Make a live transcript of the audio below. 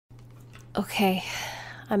Okay,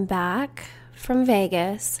 I'm back from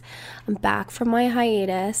Vegas. I'm back from my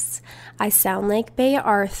hiatus. I sound like Bea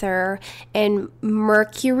Arthur, and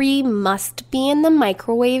Mercury must be in the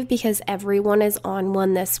microwave because everyone is on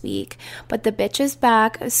one this week. But the bitch is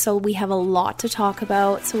back, so we have a lot to talk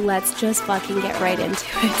about. So let's just fucking get right into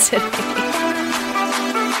it today.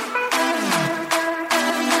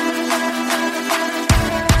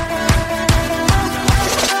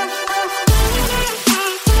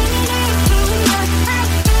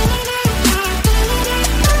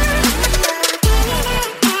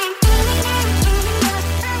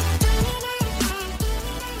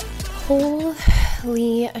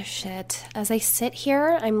 Holy shit. As I sit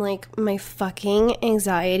here, I'm like, my fucking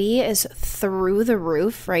anxiety is through the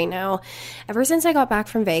roof right now. Ever since I got back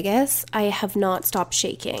from Vegas, I have not stopped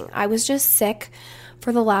shaking. I was just sick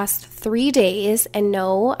for the last 3 days, and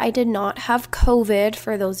no, I did not have COVID.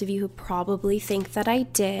 For those of you who probably think that I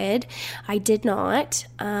did not.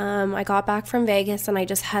 I got back from Vegas and I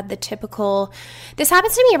just had the typical, this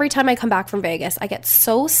happens to me every time I come back from Vegas. I get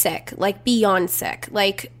so sick, like beyond sick.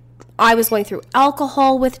 Like, I was going through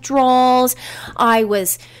alcohol withdrawals. I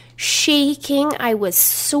was shaking. I was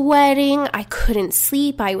sweating. I couldn't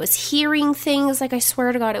sleep. I was hearing things. Like, I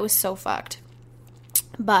swear to God, it was so fucked.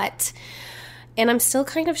 And I'm still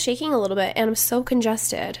kind of shaking a little bit, and I'm so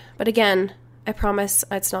congested. But again, I promise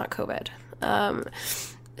it's not COVID.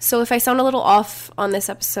 So if I sound a little off on this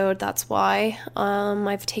episode, that's why.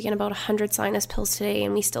 I've taken about 100 sinus pills today,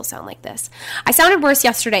 and we still sound like this. I sounded worse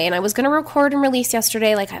yesterday, and I was going to record and release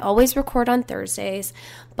yesterday like I always record on Thursdays,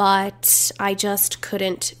 but I just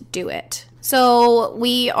couldn't do it. So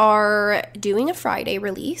we are doing a Friday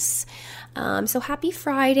release. So happy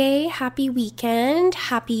Friday, happy weekend,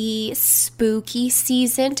 happy spooky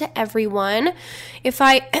season to everyone. If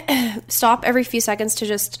I stop every few seconds to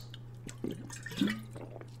just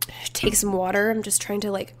take some water, I'm just trying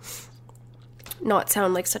to like not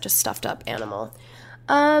sound like such a stuffed up animal.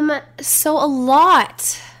 So a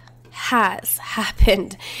lot has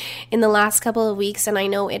happened in the last couple of weeks, and I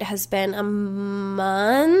know it has been a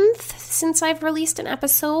month since I've released an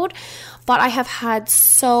episode, but I have had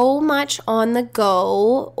so much on the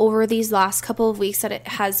go over these last couple of weeks that it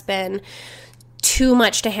has been too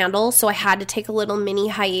much to handle, so I had to take a little mini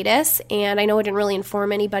hiatus, and I know I didn't really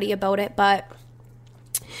inform anybody about it, but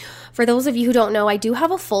for those of you who don't know, I do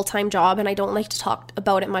have a full-time job, and I don't like to talk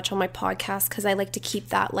about it much on my podcast because I like to keep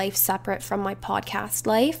that life separate from my podcast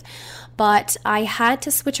life. But I had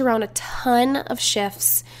to switch around a ton of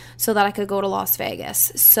shifts so that I could go to Las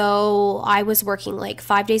Vegas. So I was working like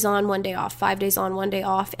 5 days on, 1 day off, 5 days on, 1 day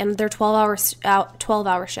off, and they're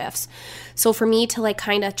 12-hour shifts. So for me to like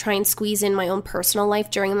kind of try and squeeze in my own personal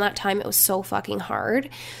life during that time, it was so fucking hard.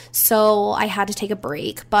 So I had to take a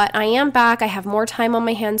break, but I am back. I have more time on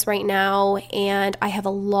my hands right now, and I have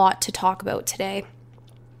a lot to talk about today.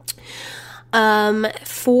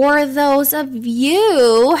 For those of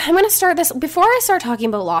you, I'm going to start this before I start talking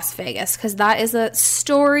about Las Vegas, because that is a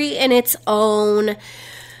story in its own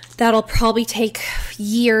that'll probably take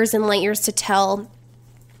years and light years to tell.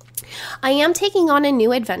 I am taking on a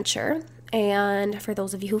new adventure, and for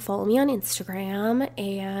those of you who follow me on Instagram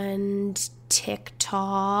and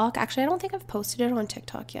TikTok, actually I don't think I've posted it on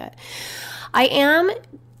TikTok yet. I am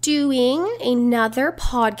doing another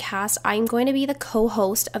podcast. I'm going to be the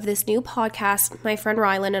co-host of this new podcast my friend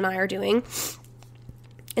Rylan and I are doing.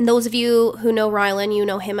 And those of you who know Rylan, you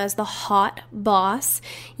know him as the Hot Boss.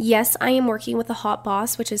 Yes, I am working with the Hot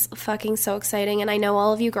Boss, which is fucking so exciting. And I know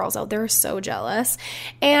all of you girls out there are so jealous.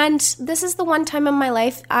 And this is the one time in my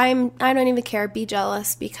life I don't even care, be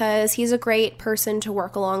jealous, because he's a great person to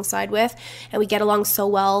work alongside with. And we get along so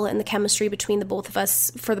well. And the chemistry between the both of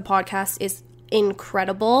us for the podcast is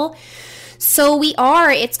incredible. So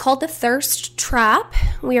it's called The Thirst Trap.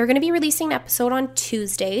 We are going to be releasing an episode on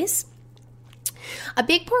Tuesdays. A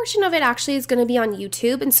big portion of it actually is going to be on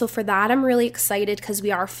YouTube, and so for that I'm really excited because we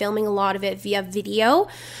are filming a lot of it via video.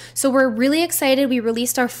 So we're really excited. We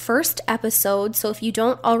released our first episode, so if you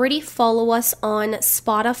don't already follow us on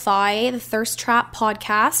Spotify, the Thirst Trap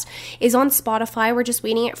podcast is on Spotify. We're just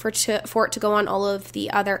waiting for it to go on all of the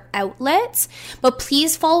other outlets, but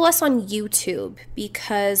please follow us on YouTube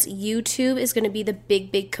because YouTube is going to be the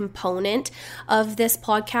big component of this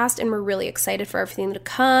podcast, and we're really excited for everything to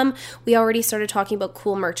come. We already started talking about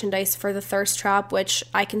cool merchandise for the Thirst Trap, which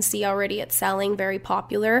I can see already it's selling, very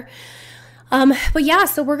popular. But yeah,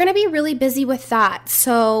 so we're going to be really busy with that.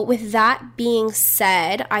 So with that being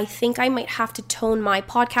said, I think I might have to tone my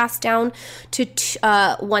podcast down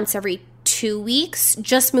to once every 2 2 weeks,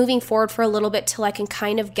 just moving forward for a little bit till I can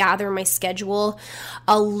kind of gather my schedule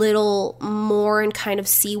a little more and kind of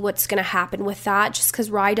see what's going to happen with that, just because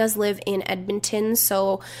Rye does live in Edmonton,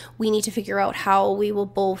 so we need to figure out how we will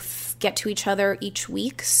both get to each other each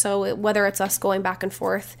week. So whether it's us going back and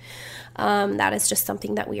forth, that is just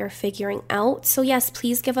something that we are figuring out. So yes,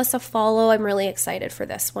 please give us a follow. I'm really excited for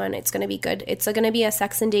this one. It's going to be good. It's going to be a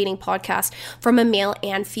sex and dating podcast from a male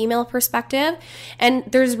and female perspective. And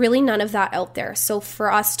there's really none of that out there. So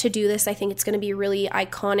for us to do this, I think it's going to be really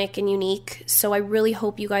iconic and unique. So I really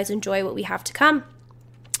hope you guys enjoy what we have to come.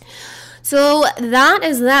 So that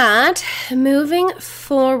is that. Moving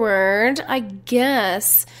forward, I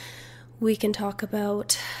guess we can talk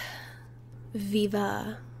about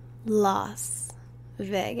Viva Las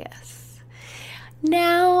Vegas.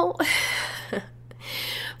 Now,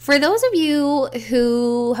 for those of you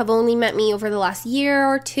who have only met me over the last year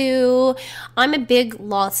or two, I'm a big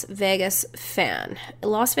Las Vegas fan.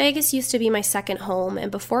 Las Vegas used to be my second home,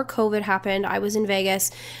 and before COVID happened, I was in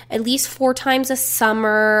Vegas at least 4 times a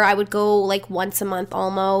summer. I would go like once a month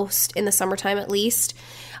almost, in the summertime at least.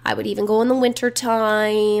 I would even go in the winter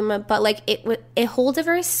time, but like it holds a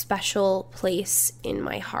very special place in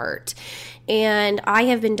my heart. And I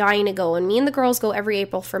have been dying to go, and me and the girls go every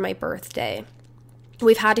April for my birthday.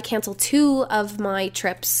 We've had to cancel 2 of my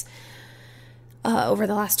trips over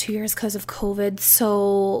the last 2 years because of COVID.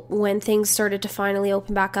 So when things started to finally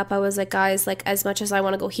open back up, I was like, guys, like as much as I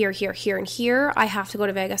want to go here, here, here, and here, I have to go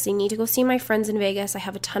to Vegas. I need to go see my friends in Vegas. I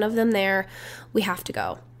have a ton of them there. We have to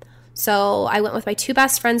go. So I went with my 2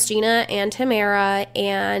 best friends, Gina and Tamara,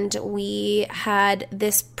 and we had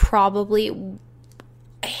this probably,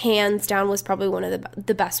 hands down, was probably one of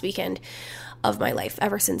the best weekend of my life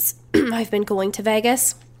ever since I've been going to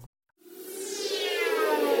Vegas.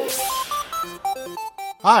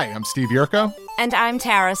 Hi, I'm Steve Yerko. And I'm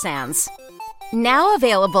Tara Sands. Now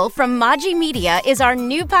available from Maji Media is our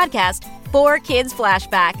new podcast, 4Kids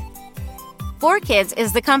Flashback. 4Kids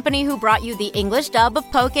is the company who brought you the English dub of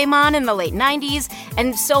Pokemon in the late 90s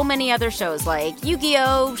and so many other shows like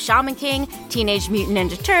Yu-Gi-Oh!, Shaman King, Teenage Mutant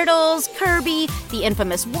Ninja Turtles, Kirby, the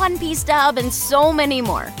infamous One Piece dub, and so many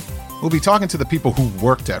more. We'll be talking to the people who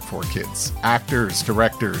worked at 4Kids. Actors,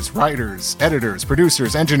 directors, writers, editors,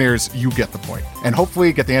 producers, engineers, you get the point. And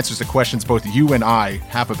hopefully get the answers to questions both you and I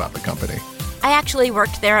have about the company. I actually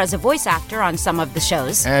worked there as a voice actor on some of the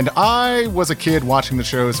shows. And I was a kid watching the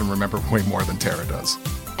shows and remember way more than Tara does.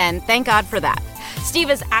 And thank God for that.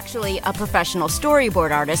 Steve is actually a professional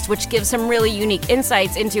storyboard artist, which gives some really unique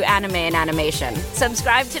insights into anime and animation.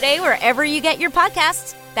 Subscribe today wherever you get your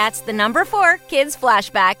podcasts. That's the number 4Kids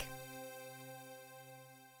Flashback.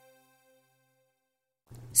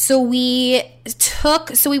 So we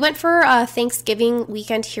went for a Thanksgiving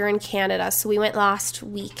weekend here in Canada. So we went last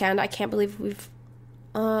weekend. I can't believe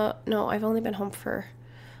no, I've only been home for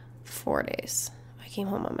 4 days. I came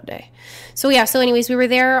home on Monday. So anyways, we were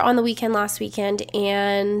there on the weekend last weekend,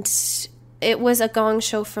 and it was a gong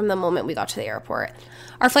show from the moment we got to the airport.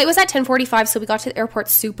 Our flight was at 10:45, so we got to the airport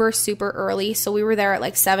super, super early. So we were there at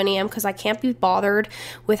like 7 a.m. because I can't be bothered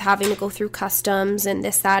with having to go through customs and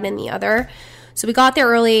this, that, and the other. So we got there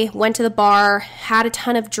early, went to the bar, had a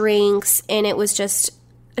ton of drinks, and it was just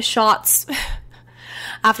shots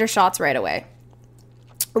after shots right away.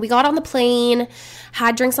 We got on the plane,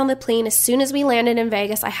 had drinks on the plane. As soon as we landed in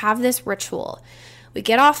Vegas, I have this ritual. We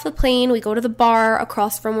get off the plane, we go to the bar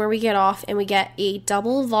across from where we get off, and we get a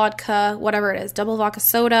double vodka, whatever it is, double vodka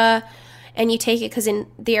soda, and you take it because in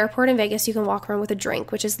the airport in Vegas, you can walk around with a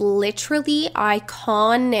drink, which is literally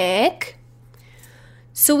iconic.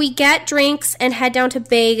 So we get drinks and head down to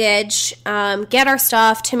baggage, get our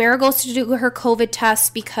stuff. Tamara goes to do her COVID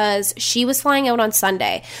test because she was flying out on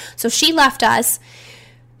Sunday. So she left us.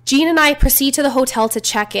 Jean and I proceed to the hotel to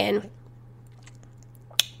check in.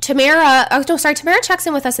 Tamara checks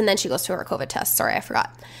in with us and then she goes to her COVID test. Sorry, I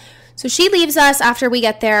forgot. So she leaves us after we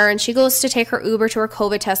get there and she goes to take her Uber to her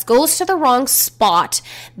COVID test, goes to the wrong spot.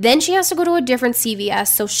 Then she has to go to a different CVS.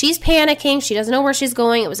 So she's panicking. She doesn't know where she's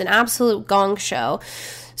going. It was an absolute gong show.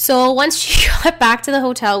 So once she got back to the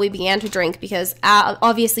hotel, we began to drink because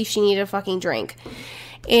obviously she needed a fucking drink.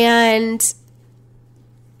 And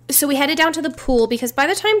so we headed down to the pool because by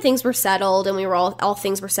the time things were settled and we were all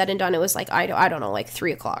things were said and done, it was like, I don't know, like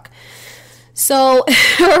 3 o'clock. So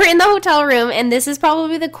we're in the hotel room, and this is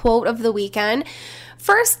probably the quote of the weekend.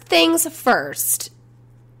 First things first,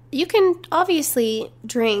 you can obviously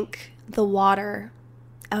drink the water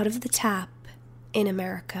out of the tap in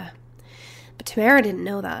America. But Tamara didn't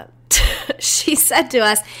know that. she said to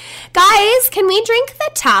us, guys, can we drink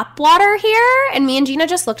the tap water here? And me and Gina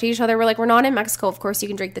just looked at each other. We're like, we're not in Mexico. Of course you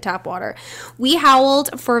can drink the tap water. We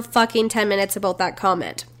howled for fucking 10 minutes about that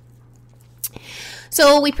comment.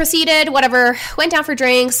 So we proceeded, whatever, went down for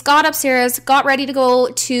drinks, got upstairs, got ready to go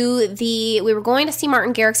to we were going to see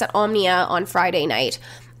Martin Garrix at Omnia on Friday night,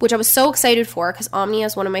 which I was so excited for because Omnia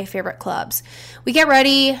is one of my favorite clubs. We get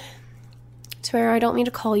ready. Tamara, I don't mean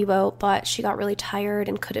to call you out, but she got really tired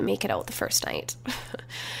and couldn't make it out the first night.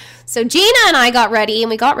 So Gina and I got ready, and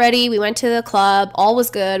we went to the club, all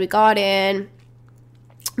was good, we got in,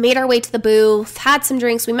 made our way to the booth, had some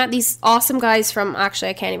drinks. We met these awesome guys from, actually,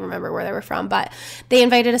 I can't even remember where they were from, but they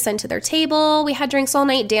invited us into their table. We had drinks all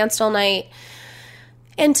night, danced all night.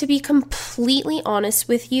 And to be completely honest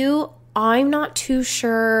with you, I'm not too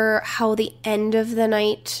sure how the end of the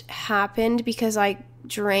night happened because I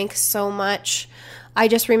drank so much. I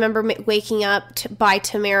just remember waking up by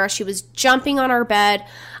Tamara. She was jumping on our bed.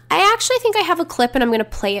 I actually think I have a clip and I'm going to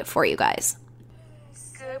play it for you guys.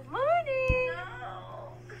 Good morning.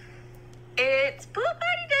 It's pool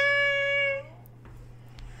party day.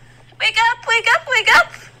 Wake up, wake up, wake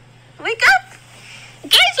up. Wake up.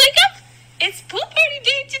 Guys, wake up. It's pool party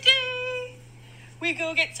day today. We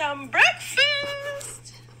go get some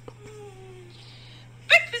breakfast.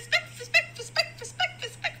 Breakfast, breakfast, breakfast, breakfast,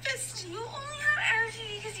 breakfast, breakfast. You only have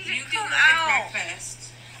energy because you didn't come out.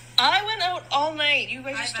 Breakfast. I went out all night. You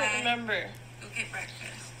guys just don't remember. Go get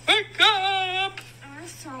breakfast. Wake up. I'm going to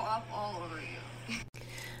throw up all over you.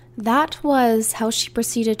 That was how she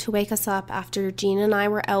proceeded to wake us up after Gina and I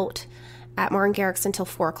were out at Martin Garrix until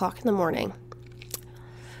 4 o'clock in the morning.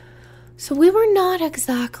 So we were not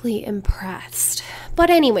exactly impressed.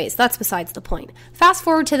 But anyways, that's besides the point. Fast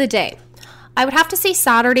forward to the day. I would have to say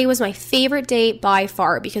Saturday was my favorite day by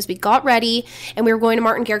far because we got ready and we were going to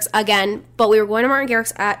Martin Garrix again, but we were going to Martin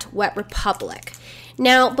Garrix at Wet Republic.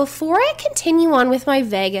 Now, before I continue on with my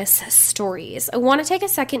Vegas stories, I want to take a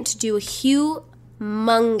second to do a humongous,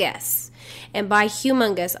 and by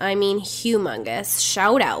humongous, I mean humongous,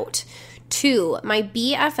 shout out to my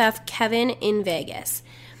BFF Kevin in Vegas.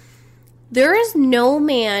 There is no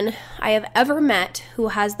man I have ever met who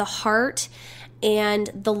has the heart and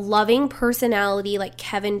the loving personality like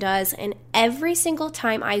Kevin does, and every single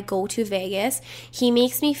time I go to Vegas, he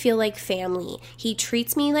makes me feel like family. He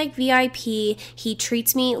treats me like VIP. He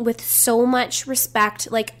treats me with so much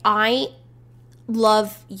respect. Like, I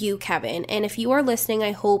love you, Kevin, and if you are listening,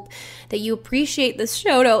 I hope that you appreciate this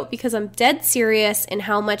shout out because I'm dead serious in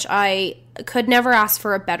how much I could never ask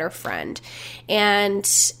for a better friend. And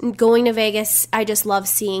going to Vegas, I just love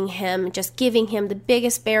seeing him, just giving him the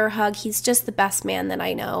biggest bear hug. He's just the best man that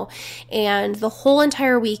I know. And the whole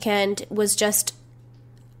entire weekend was just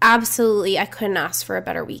absolutely, I couldn't ask for a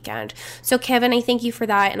better weekend. So Kevin, I thank you for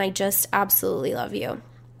that, and I just absolutely love you.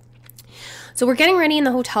 So we're getting ready in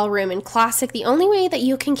the hotel room, and classic, the only way that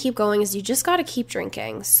you can keep going is you just got to keep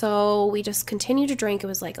drinking. So we just continue to drink. It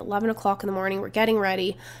was like 11 o'clock in the morning. We're getting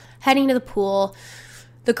ready, heading to the pool.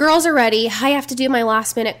 The girls are ready. I have to do my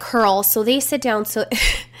last minute curl, so they sit down. So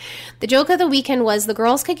the joke of the weekend was the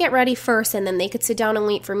girls could get ready first, and then they could sit down and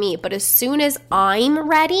wait for me. But as soon as I'm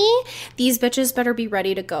ready, these bitches better be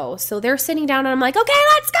ready to go. So they're sitting down, and I'm like, okay,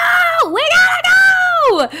 let's go. We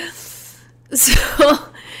gotta go. So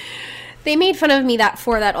they made fun of me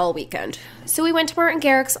for that all weekend. So we went to Martin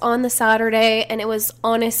Garrix on the Saturday, and it was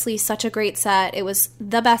honestly such a great set. It was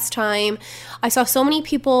the best time. I saw so many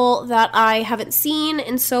people that I haven't seen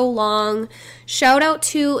in so long. Shout out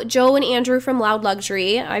to Joe and Andrew from Loud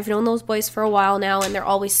Luxury. I've known those boys for a while now, and they're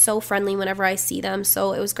always so friendly whenever I see them.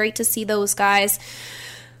 So it was great to see those guys.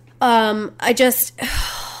 Wet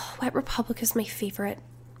Republic is my favorite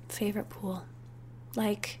pool.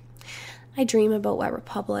 Like, I dream about Wet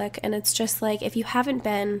Republic, and it's just like, if you haven't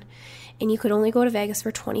been and you could only go to Vegas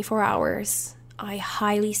for 24 hours, I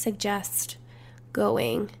highly suggest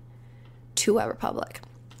going to Wet Republic.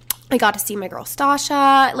 I got to see my girl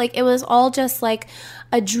Stasha. Like, it was all just like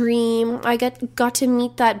a dream. I got to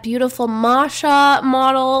meet that beautiful Masha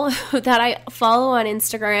model that I follow on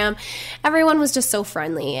Instagram. Everyone was just so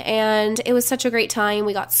friendly, and it was such a great time.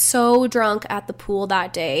 We got so drunk at the pool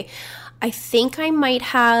that day. I think I might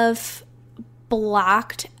have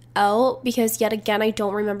blacked out because, yet again, I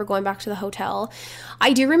don't remember going back to the hotel.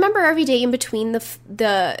 I do remember every day in between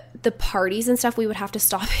the parties and stuff, we would have to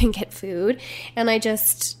stop and get food, and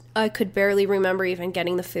I could barely remember even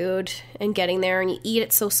getting the food and getting there, and you eat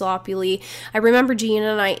it so sloppily. I remember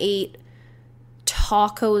Gina and I ate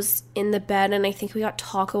tacos in the bed, and I think we got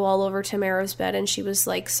taco all over Tamara's bed, and she was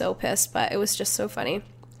like so pissed, but it was just so funny.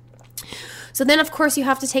 So then, of course, you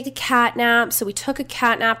have to take a cat nap. So we took a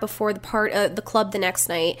cat nap before the club the next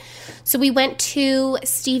night. So we went to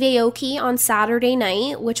Steve Aoki on Saturday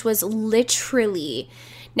night, which was literally...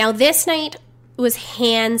 Now, this night was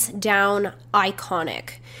hands down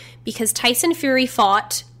iconic because Tyson Fury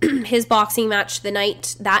fought his boxing match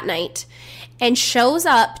that night and shows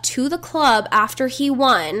up to the club after he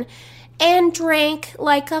won and drank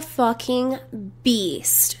like a fucking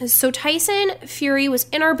beast. So Tyson Fury was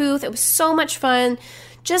in our booth. It was so much fun.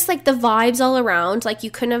 Just like the vibes all around. Like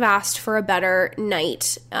you couldn't have asked for a better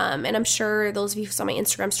night. And I'm sure those of you who saw my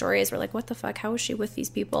Instagram stories were like, what the fuck? How was she with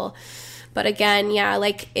these people? But again, yeah,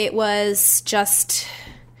 like it was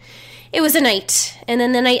a night. And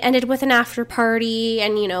then the night ended with an after party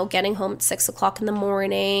and, getting home at 6 o'clock in the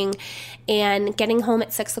morning. And getting home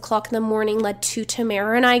at 6 o'clock in the morning led to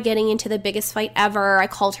Tamara and I getting into the biggest fight ever. I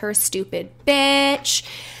called her a stupid bitch.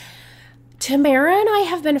 Tamara and I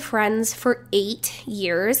have been friends for 8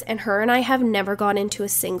 years, and her and I have never gone into a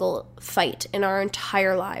single fight in our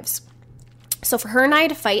entire lives. So for her and I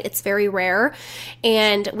to fight, it's very rare,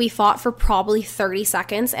 and we fought for probably 30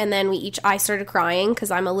 seconds, and then I started crying because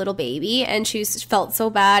I'm a little baby, and she felt so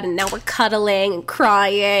bad, and now we're cuddling and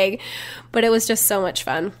crying, but it was just so much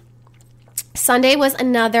fun. Sunday was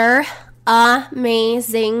another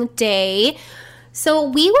amazing day. So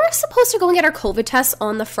we were supposed to go and get our COVID tests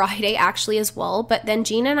on the Friday actually as well, but then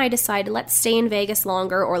Gina and I decided let's stay in Vegas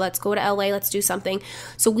longer or let's go to LA, let's do something.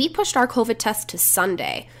 So we pushed our COVID test to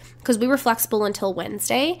Sunday because we were flexible until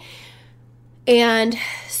Wednesday. And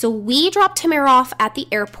so we dropped Tamara off at the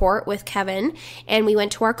airport with Kevin and we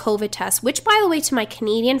went to our COVID test, which by the way, to my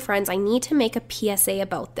Canadian friends, I need to make a PSA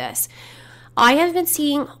about this. I have been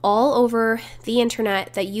seeing all over the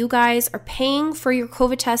internet that you guys are paying for your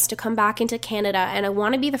COVID test to come back into Canada, and I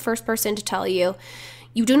want to be the first person to tell you,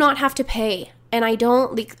 you do not have to pay. And I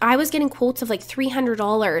was getting quotes of like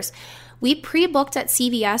 $300. We pre-booked at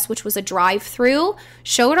CVS, which was a drive-through,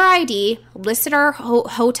 showed our ID, listed our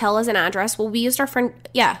hotel as an address. Well, we used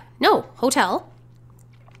hotel.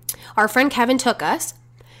 Our friend Kevin took us,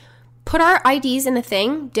 put our IDs in the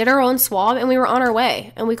thing, did our own swab, and we were on our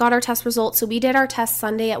way. And we got our test results. So we did our test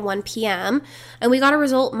Sunday at 1 p.m. and we got a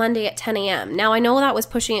result Monday at 10 a.m. Now, I know that was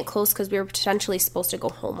pushing it close because we were potentially supposed to go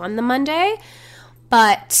home on the Monday.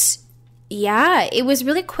 But yeah, it was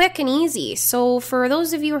really quick and easy. So for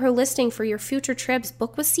those of you who are listening for your future trips,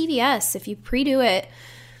 book with CVS. If you pre-do it,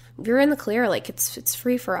 you're in the clear. Like it's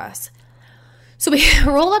free for us. So we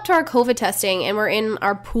rolled up to our COVID testing and we're in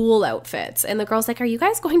our pool outfits. And the girl's like, are you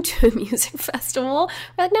guys going to a music festival?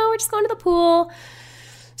 We're like, no, we're just going to the pool.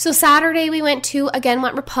 So Saturday we went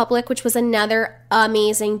Republic, which was another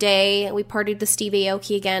amazing day. We partied the Steve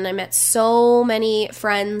Aoki again. I met so many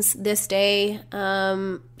friends this day.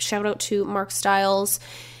 Shout out to Mark Stiles,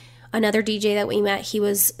 another DJ that we met. He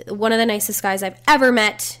was one of the nicest guys I've ever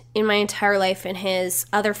met in my entire life. And his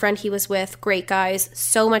other friend he was with, great guys,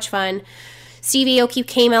 so much fun. Steve Aoki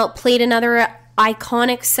came out, played another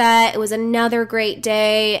iconic set. It was another great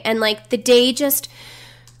day. And like the day just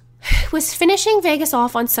was finishing Vegas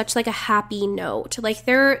off on such like a happy note. Like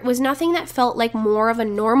there was nothing that felt like more of a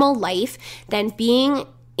normal life than being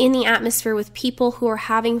in the atmosphere with people who are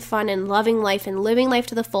having fun and loving life and living life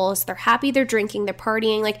to the fullest. They're happy, they're drinking, they're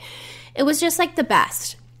partying. Like it was just like the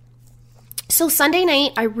best. So Sunday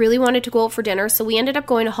night, I really wanted to go out for dinner. So we ended up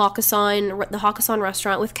going to the Hakkasan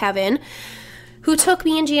restaurant with Kevin, who took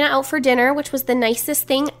me and Gina out for dinner, which was the nicest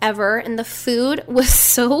thing ever, and the food was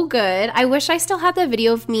so good. I wish I still had the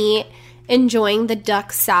video of me enjoying the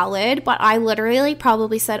duck salad, but I literally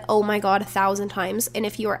probably said, oh my God, 1,000 times. And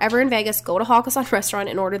if you are ever in Vegas, go to Hakkasan restaurant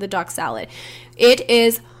and order the duck salad. It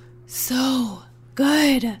is so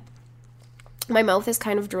good. My mouth is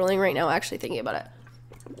kind of drooling right now, actually thinking about it.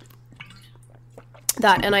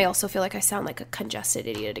 That, and I also feel like I sound like a congested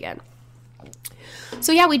idiot again.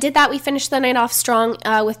 So yeah, we did that. We finished the night off strong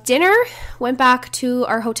with dinner. Went back to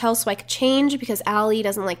our hotel so I could change because Allie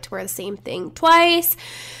doesn't like to wear the same thing twice.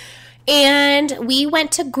 And we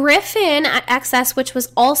went to Griffin at XS, which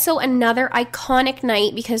was also another iconic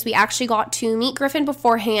night because we actually got to meet Griffin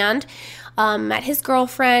beforehand. Met his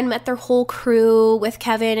girlfriend, met their whole crew with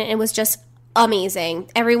Kevin, and it was just amazing.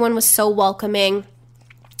 Everyone was so welcoming.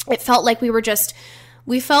 It felt like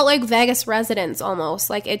we felt like Vegas residents almost.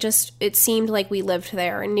 Like it seemed like we lived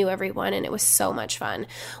there and knew everyone, and it was so much fun.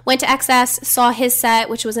 Went to XS, saw his set,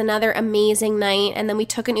 which was another amazing night, and then we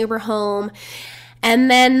took an Uber home.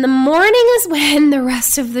 And then the morning is when the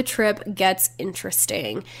rest of the trip gets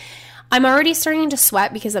interesting. I'm already starting to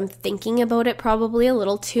sweat because I'm thinking about it probably a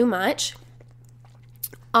little too much.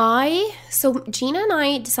 So Gina and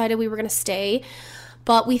I decided we were going to stay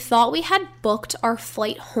but we thought we had booked our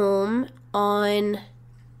flight home on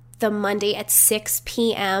the Monday at 6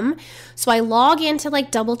 p.m. So I log in to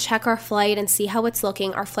like double check our flight and see how it's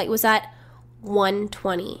looking. Our flight was at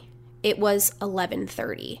 1:20. It was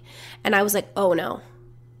 11:30. And I was like, oh no.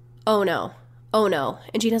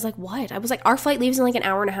 And Gina's like, what? I was like, our flight leaves in like an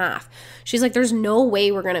hour and a half. She's like, there's no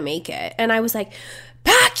way we're going to make it. And I was like,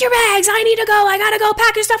 pack your bags. I need to go. I got to go.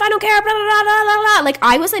 Pack your stuff. I don't care. Blah, blah, blah, blah, blah. Like,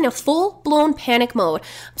 I was in a full-blown panic mode.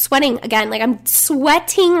 I'm sweating again. Like, I'm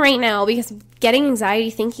sweating right now because I'm getting anxiety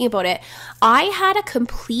thinking about it. I had a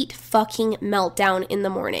complete fucking meltdown in the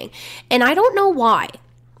morning. And I don't know why.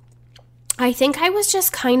 I think I was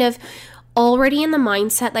just kind of already in the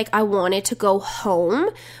mindset like I wanted to go home,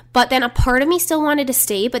 but then a part of me still wanted to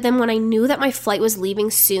stay. But then when I knew that my flight was leaving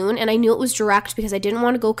soon and I knew it was direct because I didn't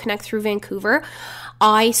want to go connect through Vancouver,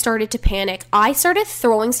 I started to panic. I started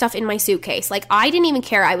throwing stuff in my suitcase. Like, I didn't even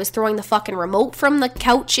care. I was throwing the fucking remote from the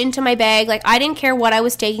couch into my bag. Like, I didn't care what I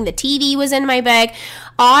was taking. The TV was in my bag.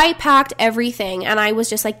 I packed everything and I was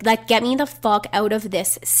just like, get me the fuck out of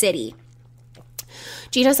this city.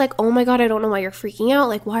 Gina's like, oh my God, I don't know why you're freaking out.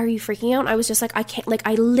 Like, why are you freaking out? And I was just like, I can't, like,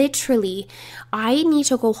 I need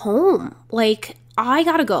to go home. Like, I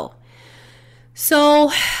gotta go.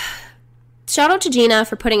 So, shout out to Gina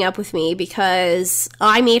for putting up with me because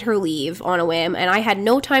I made her leave on a whim and I had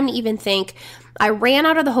no time to even think. I ran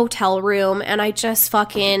out of the hotel room and I just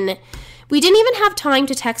we didn't even have time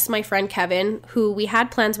to text my friend Kevin, who we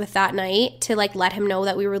had plans with that night, to like let him know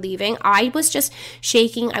that we were leaving. I was just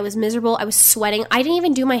shaking. I was miserable. I was sweating. I didn't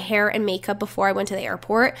even do my hair and makeup before I went to the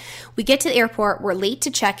airport. We get to the airport. We're late to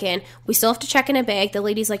check in. We still have to check in a bag. The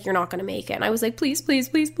lady's like, you're not going to make it. And I was like, please, please,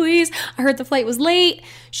 please, please. I heard the flight was late.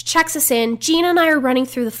 She checks us in. Gina and I are running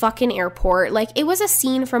through the fucking airport. Like, it was a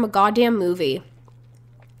scene from a goddamn movie.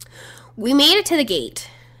 We made it to the gate.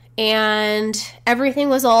 And everything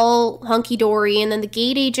was all hunky-dory. And then the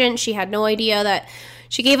gate agent, she had no idea that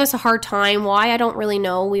she gave us a hard time. Why? I don't really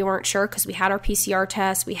know. We weren't sure because we had our PCR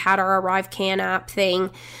test. We had our ArriveCAN app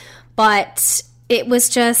thing. But it was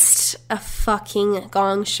just a fucking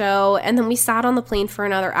gong show. And then we sat on the plane for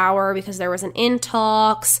another hour because there was an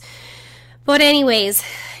in-talks. But anyways,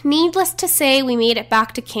 needless to say, we made it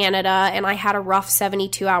back to Canada, and I had a rough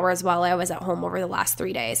 72 hours while I was at home over the last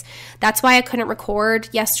 3 days. That's why I couldn't record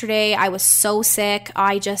yesterday. I was so sick.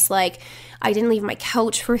 I didn't leave my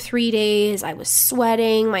couch for 3 days. I was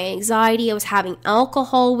sweating, my anxiety. I was having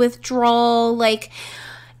alcohol withdrawal. Like,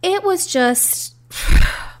 it was just,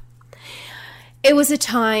 it was a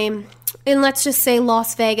time. And let's just say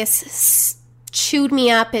Las Vegas chewed me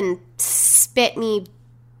up and spit me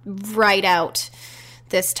right out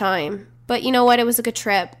this time. But you know what? It was a good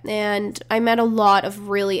trip, and I met a lot of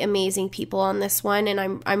really amazing people on this one,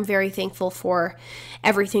 and I'm very thankful for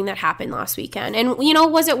everything that happened last weekend. And you know,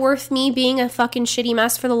 was it worth me being a fucking shitty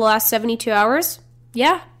mess for the last 72 hours?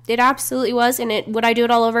 Yeah, it absolutely was. And would I do it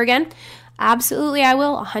all over again? Absolutely, I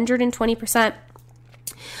will. 120%.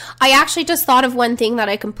 I actually just thought of one thing that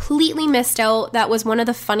I completely missed out. That was one of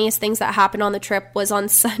the funniest things that happened on the trip was on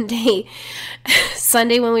Sunday.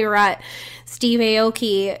 Sunday when we were at Steve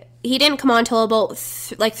Aoki, he didn't come on till about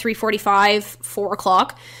 3:45, 4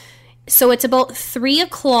 o'clock. So it's about 3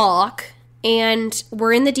 o'clock and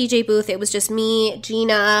we're in the DJ booth. It was just me,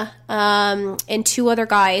 Gina, and 2 other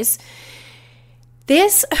guys.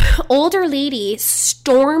 This older lady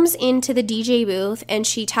storms into the DJ booth and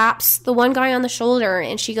she taps the one guy on the shoulder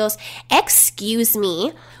and she goes, "Excuse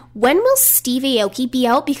me, when will Steve Aoki be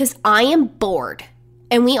out? Because I am bored."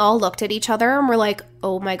 And we all looked at each other and we're like,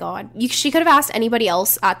 oh my God. She could have asked anybody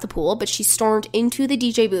else at the pool, but she stormed into the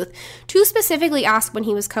DJ booth to specifically ask when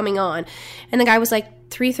he was coming on. And the guy was like,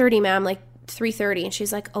 3:30, ma'am, like 3:30. And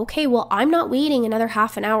she's like, okay, well, I'm not waiting another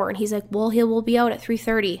half an hour. And he's like, well, he will be out at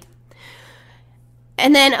 3:30.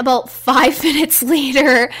 And then about 5 minutes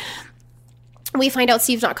later, we find out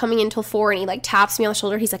Steve's not coming in until 4, and he like taps me on the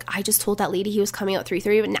shoulder. He's like, I just told that lady he was coming out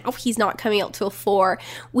 3:30, but now he's not coming out till 4.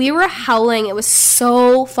 We were howling. It was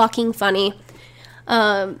so fucking funny.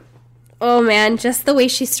 Oh man, just the way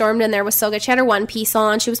she stormed in there was so good. She had her one piece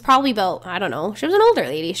on. She was probably about, I don't know, she was an older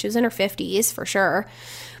lady. She was in her 50s for sure.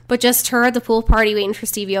 But just her at the pool party waiting for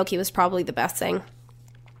Steve Aoki was probably the best thing.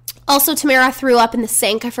 Also, Tamara threw up in the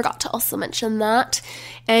sink. I forgot to also mention that.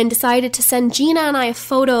 And decided to send Gina and I a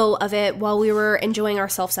photo of it while we were enjoying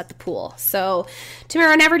ourselves at the pool. So,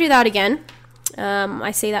 Tamara, never do that again.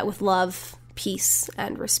 I say that with love, peace,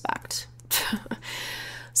 and respect.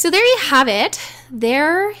 So there you have it.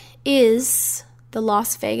 There is the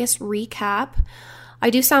Las Vegas recap. I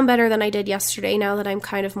do sound better than I did yesterday now that I'm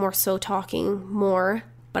kind of more so talking more.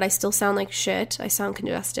 But I still sound like shit. I sound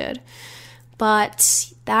congested.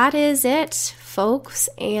 But that is it, folks.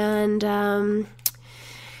 And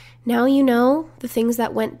now you know the things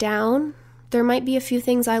that went down. There might be a few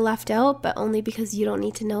things I left out, but only because you don't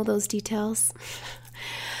need to know those details.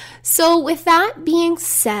 So with that being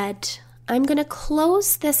said, I'm going to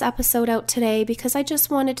close this episode out today because I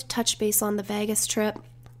just wanted to touch base on the Vegas trip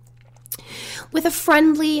with a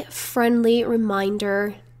friendly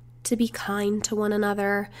reminder to be kind to one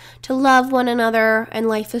another, to love one another, and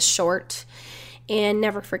life is short. And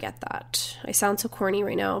never forget that. I sound so corny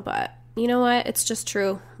right now, but you know what? It's just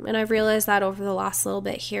true. And I've realized that over the last little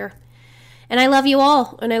bit here. And I love you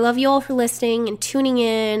all. And I love you all for listening and tuning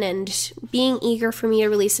in and being eager for me to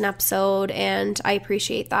release an episode. And I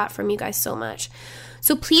appreciate that from you guys so much.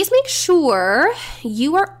 So please make sure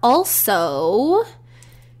you are also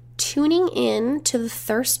tuning in to the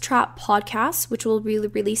Thirst Trap podcast, which will be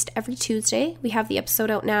released every Tuesday. We have the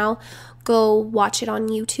episode out now. Go watch it on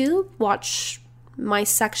YouTube. Watch my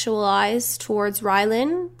sexual eyes towards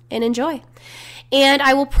Rylan and enjoy. And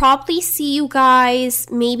I will probably see you guys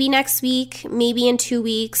maybe next week, maybe in 2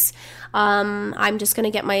 weeks. I'm just going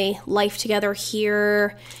to get my life together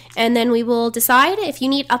here. And then we will decide. If you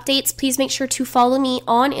need updates, please make sure to follow me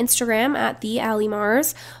on Instagram at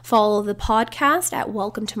 @theallymars. Follow the podcast at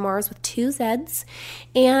Welcome to Mars with 2 Zs.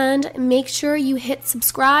 And make sure you hit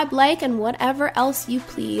subscribe, like, and whatever else you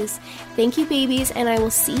please. Thank you, babies. And I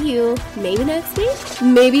will see you maybe next week,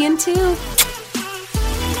 maybe in 2.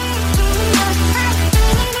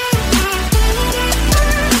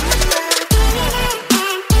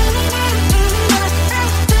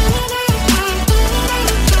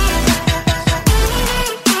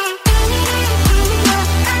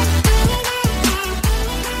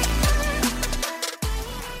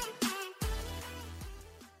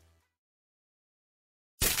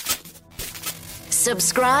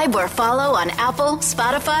 Subscribe or follow on Apple,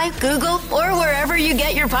 Spotify, Google, or wherever you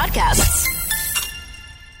get your podcasts.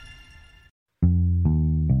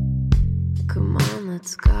 Come on,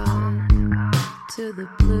 let's go to the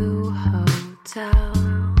Blue Hotel.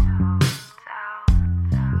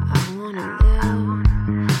 I wanna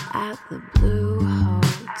live at the Blue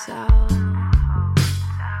Hotel.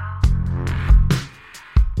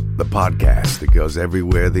 The podcast that goes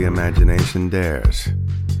everywhere the imagination dares.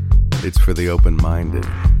 It's for the open-minded,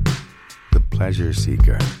 the pleasure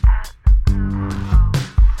seeker.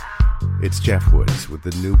 It's Jeff Woods with the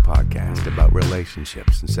new podcast about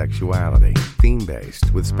relationships and sexuality,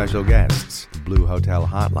 theme-based with special guests, the Blue Hotel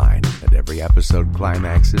Hotline, and every episode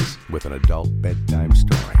climaxes with an adult bedtime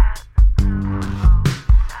story.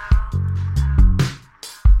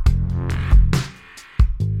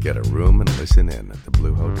 Get a room and listen in at the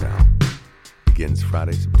Blue Hotel. Begins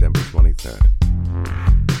Friday, September 23rd.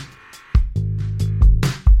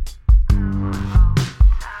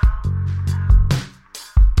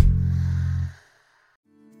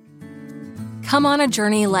 Come on a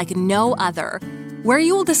journey like no other, where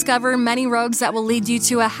you will discover many roads that will lead you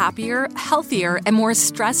to a happier, healthier, and more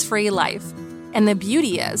stress-free life. And the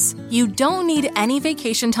beauty is, you don't need any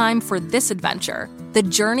vacation time for this adventure. The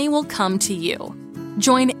journey will come to you.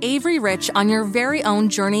 Join Avery Rich on your very own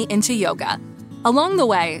journey into yoga. Along the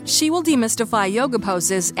way, she will demystify yoga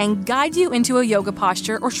poses and guide you into a yoga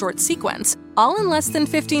posture or short sequence, all in less than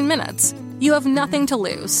 15 minutes. You have nothing to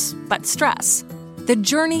lose but stress. The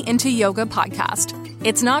Journey into Yoga podcast.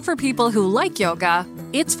 It's not for people who like yoga,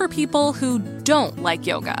 it's for people who don't like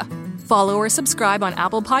yoga. Follow or subscribe on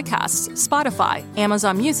Apple Podcasts, Spotify,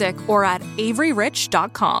 Amazon Music, or at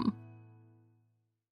averyrich.com.